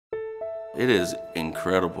It is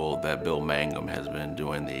incredible that Bill Mangum has been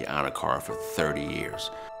doing the Honor Card for 30 years.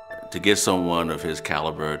 To get someone of his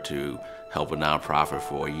caliber to help a nonprofit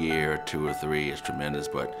for a year, 2 or 3 is tremendous,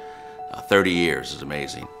 but 30 years is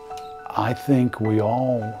amazing. I think we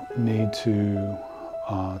all need to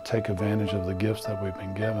take advantage of the gifts that we've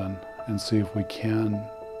been given and see if we can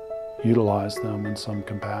utilize them in some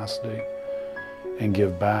capacity and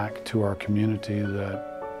give back to our community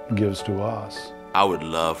that gives to us. I would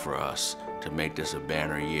love for us to make this a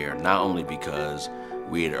banner year, not only because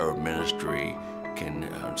we at Urban Ministry can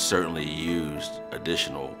certainly use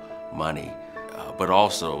additional money, but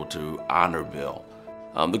also to honor Bill.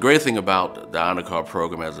 The great thing about the Honor Card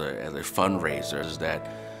program as a fundraiser is that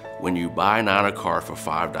when you buy an Honor Card for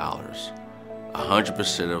 $5,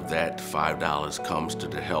 100% of that $5 comes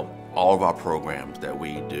to help all of our programs that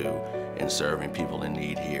we do in serving people in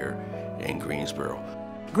need here in Greensboro.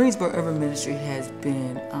 Greensboro Urban Ministry has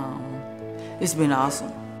been, it's been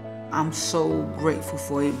awesome. I'm so grateful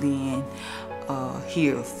for it being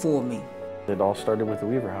here for me. It all started with the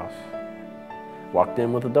Weaver House. Walked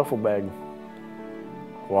in with a duffel bag.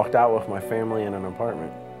 Walked out with my family in an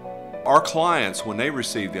apartment. Our clients, when they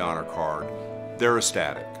receive the Honor Card, they're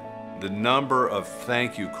ecstatic. The number of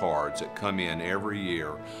thank you cards that come in every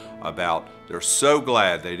year about they're so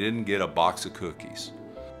glad they didn't get a box of cookies.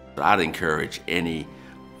 I'd encourage any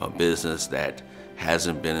business that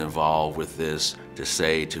hasn't been involved with this to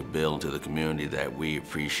say to Bill and to the community that we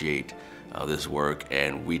appreciate this work,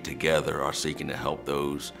 and we together are seeking to help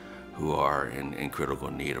those who are in critical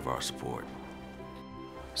need of our support.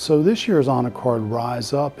 So this year's Honor Card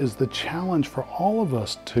Rise Up is the challenge for all of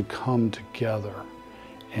us to come together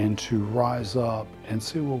and to rise up and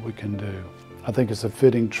see what we can do. I think it's a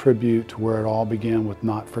fitting tribute to where it all began with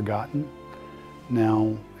Not Forgotten.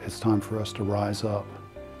 Now it's time for us to rise up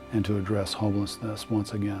and to address homelessness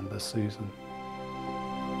once again this season.